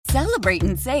Celebrate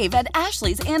and save at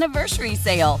Ashley's Anniversary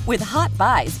Sale. With Hot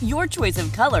Buys, your choice of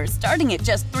colors starting at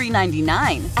just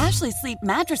 $3.99. Ashley Sleep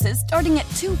mattresses starting at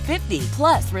 $2.50.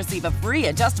 Plus, receive a free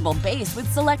adjustable base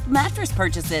with select mattress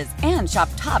purchases. And shop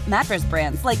top mattress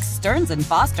brands like Stearns &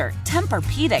 Foster,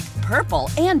 Tempur-Pedic, Purple,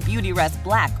 and Beautyrest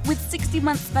Black with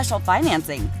 60-month special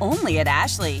financing. Only at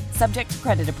Ashley. Subject to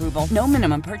credit approval. No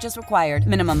minimum purchase required.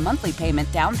 Minimum monthly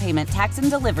payment, down payment, tax, and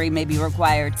delivery may be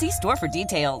required. See store for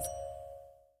details.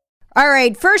 All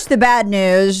right, first the bad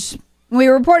news. We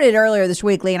reported earlier this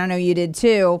week, Lee, and I know you did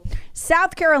too.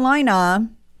 South Carolina,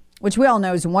 which we all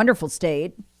know is a wonderful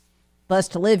state.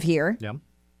 Blessed to live here. Yeah.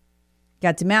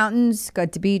 Got to mountains,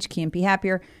 got to beach, can't be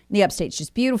happier. The upstate's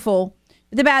just beautiful.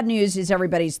 But the bad news is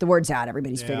the word's out.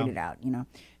 Everybody's figured it out, you know.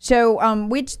 So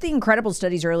we did the incredible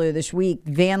studies earlier this week.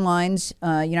 Van Lines,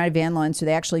 United Van Lines, so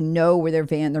they actually know where their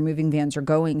moving vans are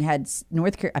going, had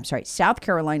South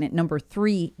Carolina at number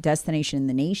 3 destination in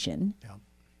the nation.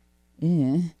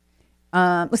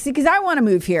 Let's see, because I want to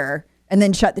move here and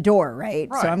then shut the door, right?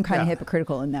 So I'm kind of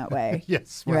hypocritical in that way.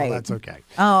 Yes, well, that's okay.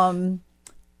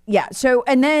 Yeah, so,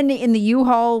 and then in the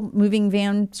U-Haul moving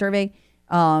van survey,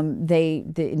 they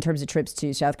in terms of trips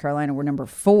to South Carolina, were number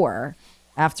 4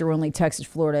 after only Texas,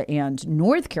 Florida, and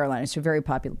North Carolina. So a very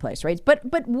popular place, right? But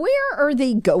where are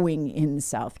they going in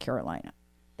South Carolina?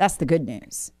 That's the good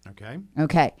news.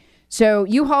 Okay. So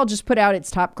U-Haul just put out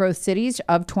its top growth cities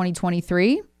of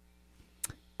 2023.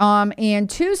 And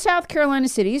 2 South Carolina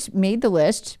cities made the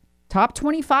list, top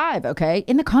 25, okay,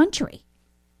 in the country.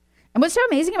 And what's so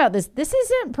amazing about this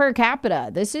isn't per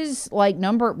capita. This is like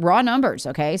raw numbers,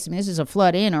 okay? So this is a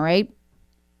flood in, all right?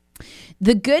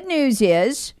 The good news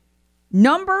is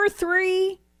number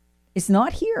 3 is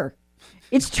not here.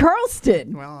 It's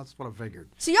Charleston. Well, that's what I figured.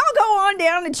 So y'all go on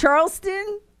down to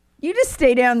Charleston. You just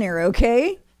stay down there,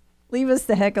 okay? Leave us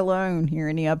the heck alone here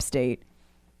in the upstate.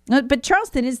 But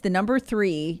Charleston is the number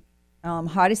 3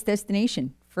 hottest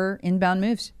destination for inbound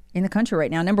moves in the country right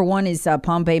now. Number 1 is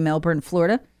Palm Bay, Melbourne,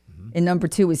 Florida. And number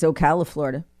 2 is Ocala,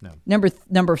 Florida. No.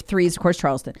 Number 3 is, of course,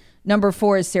 Charleston. Number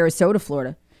 4 is Sarasota,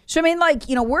 Florida. So, I mean, like,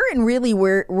 you know, we're in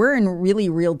really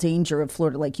real danger of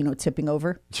Florida, like, you know, tipping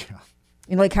over. Yeah.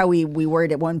 And like how we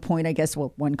worried at one point, I guess,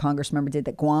 well, one Congress member did,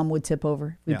 that Guam would tip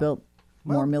over. We built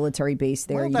more military base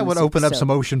there. Well, that would open up some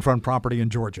oceanfront property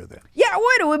in Georgia then. Yeah, it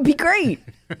would. It would be great.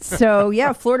 So,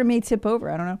 yeah, Florida may tip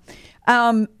over. I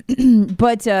don't know.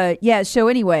 But so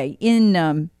anyway,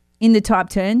 in the top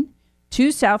 10,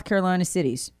 2 South Carolina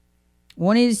cities.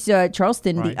 One is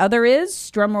Charleston. Right. The other is,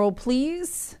 drum roll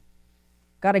please.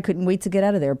 God, I couldn't wait to get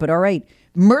out of there. But all right,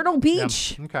 Myrtle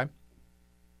Beach. Yeah. Okay.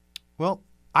 Well,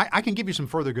 I can give you some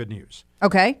further good news.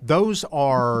 Okay. Those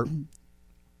are,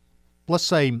 let's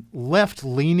say,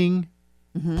 left-leaning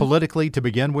politically to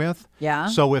begin with. Yeah.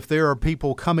 So if there are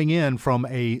people coming in from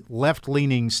a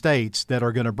left-leaning states that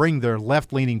are going to bring their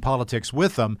left-leaning politics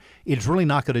with them, it's really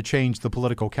not going to change the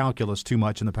political calculus too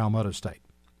much in the Palmetto State.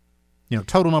 You know,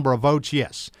 total number of votes,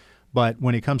 yes. But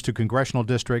when it comes to congressional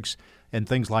districts and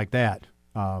things like that,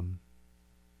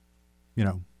 you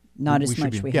know. Not as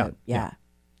much we hope. Yeah.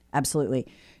 Absolutely.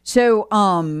 So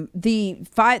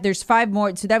there's 5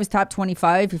 more. So that was top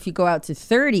 25. If you go out to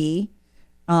 30,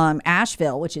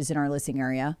 Asheville, which is in our listing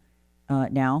area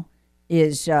now,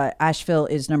 is Asheville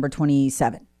is number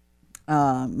 27,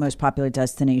 most popular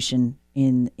destination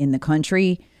in the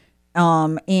country.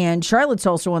 And Charlotte's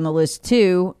also on the list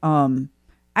too.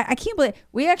 I can't believe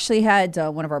we actually had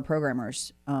one of our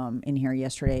programmers in here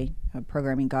yesterday,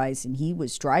 programming guys, and he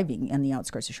was driving on the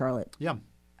outskirts of Charlotte. Yeah.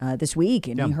 This week,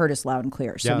 and he heard us loud and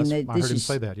clear. So I heard him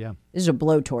say that. Yeah, this is a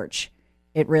blowtorch.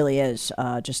 It really is.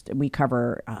 We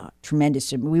cover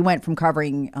tremendous. We went from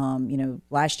covering,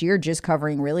 last year just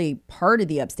covering really part of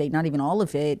the upstate, not even all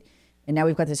of it, and now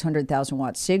we've got this 100,000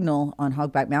 watt signal on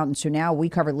Hogback Mountain. So now we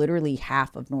cover literally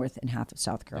half of North and half of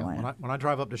South Carolina. Yeah, when I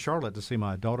drive up to Charlotte to see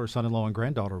my daughter, son-in-law, and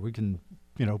granddaughter, we can,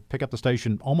 pick up the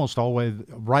station almost all the way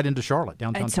right into Charlotte,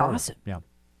 downtown Charlotte. It's awesome. Yeah.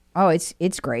 Oh,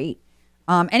 it's great.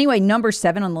 Anyway, number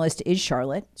 7 on the list is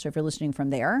Charlotte. So if you're listening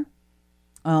from there,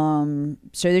 so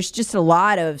there's just a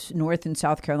lot of North and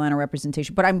South Carolina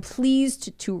representation. But I'm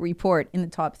pleased to report in the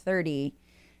top 30,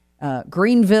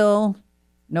 Greenville,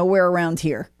 nowhere around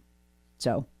here.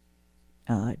 So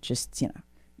we're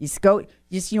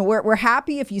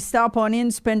happy if you stop on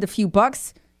in, spend a few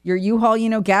bucks, your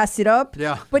U-Haul, gas it up.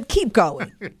 Yeah. But keep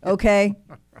going, okay?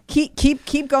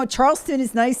 keep going. Charleston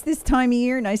is nice this time of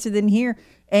year, nicer than here.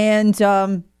 And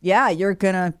you're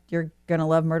gonna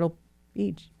love Myrtle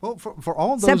Beach. Well, for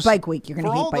all those, except Bike Week, you're gonna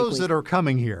hate Bike Week. For all those that are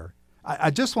coming here, I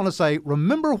just want to say,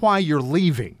 remember why you're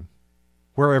leaving,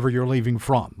 wherever you're leaving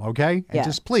from. Okay, and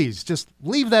just please, just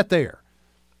leave that there,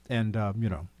 and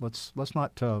let's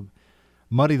not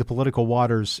muddy the political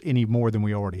waters any more than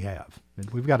we already have. And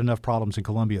we've got enough problems in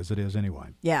Columbia as it is anyway.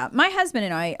 Yeah, my husband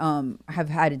and I have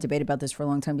had a debate about this for a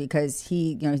long time because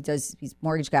he's a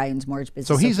mortgage guy and mortgage business.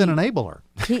 So he's an enabler.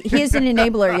 He is an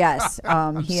enabler, yes.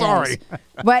 He sorry. Is.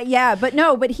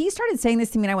 But he started saying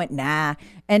this to me and I went, nah.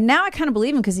 And now I kind of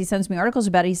believe him because he sends me articles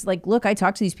about it. He's like, look, I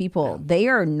talk to these people. Yeah. They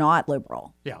are not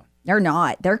liberal. Yeah. They're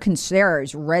not. They're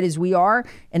as red as we are,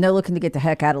 and they're looking to get the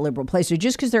heck out of liberal places. So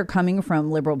just because they're coming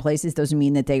from liberal places doesn't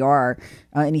mean that they are.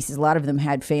 And he says a lot of them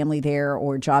had family there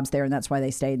or jobs there, and that's why they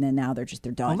stayed. And then now they're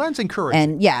done. Well, that's encouraging.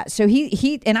 And yeah, so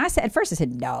he and I said at first I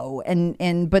said no,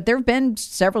 but there have been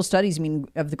several studies,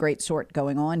 of the great sort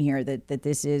going on here that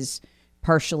this is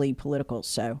partially political.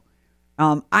 So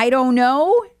I don't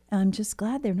know. I'm just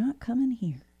glad they're not coming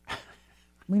here.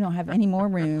 We don't have any more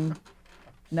room.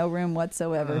 No room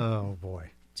whatsoever. Oh, boy.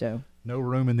 Joe. No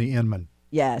room in the Inman.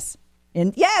 Yes.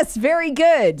 And yes, very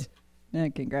good.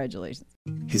 Congratulations.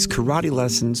 His karate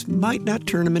lessons might not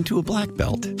turn him into a black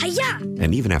belt. Hi-ya!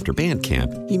 And even after band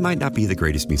camp, he might not be the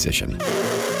greatest musician.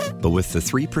 But with the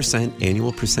 3%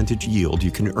 annual percentage yield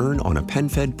you can earn on a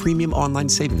PenFed premium online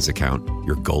savings account,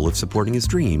 your goal of supporting his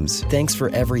dreams... Thanks for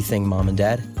everything, Mom and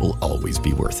Dad. ...will always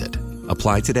be worth it.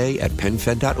 Apply today at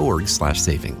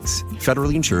PenFed.org/savings.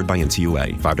 Federally insured by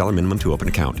NCUA. $5 minimum to open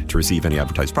account. To receive any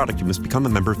advertised product, you must become a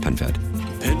member of PenFed.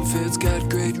 PenFed's got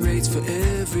great rates for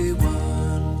everyone.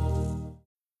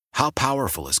 How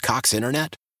powerful is Cox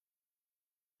Internet?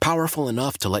 Powerful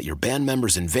enough to let your band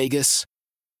members in Vegas,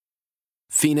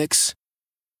 Phoenix,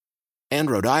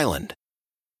 and Rhode Island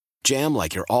jam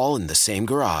like you're all in the same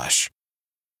garage.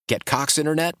 Get Cox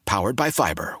Internet powered by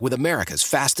fiber with America's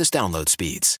fastest download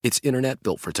speeds. It's internet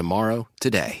built for tomorrow,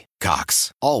 today.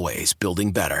 Cox, always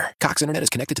building better. Cox Internet is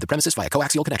connected to the premises via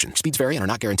coaxial connection. Speeds vary and are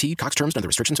not guaranteed. Cox terms and other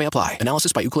restrictions may apply.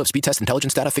 Analysis by Ookla Speed Test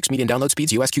Intelligence Data. Fixed median download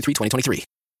speeds. US Q3 2023.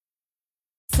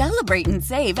 Celebrate and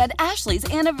save at Ashley's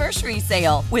Anniversary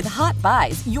Sale. With Hot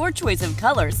Buys, your choice of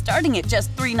colors starting at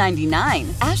just $3.99.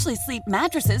 Ashley Sleep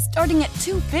mattresses starting at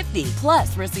 $2.50.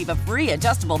 Plus, receive a free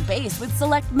adjustable base with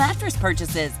select mattress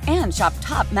purchases. And shop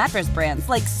top mattress brands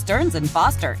like Stearns &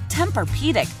 Foster,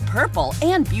 Tempur-Pedic, Purple,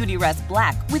 and Beautyrest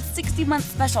Black with 60-month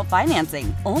special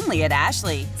financing. Only at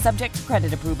Ashley. Subject to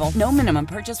credit approval. No minimum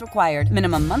purchase required.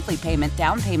 Minimum monthly payment,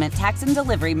 down payment, tax, and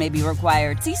delivery may be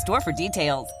required. See store for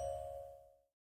details.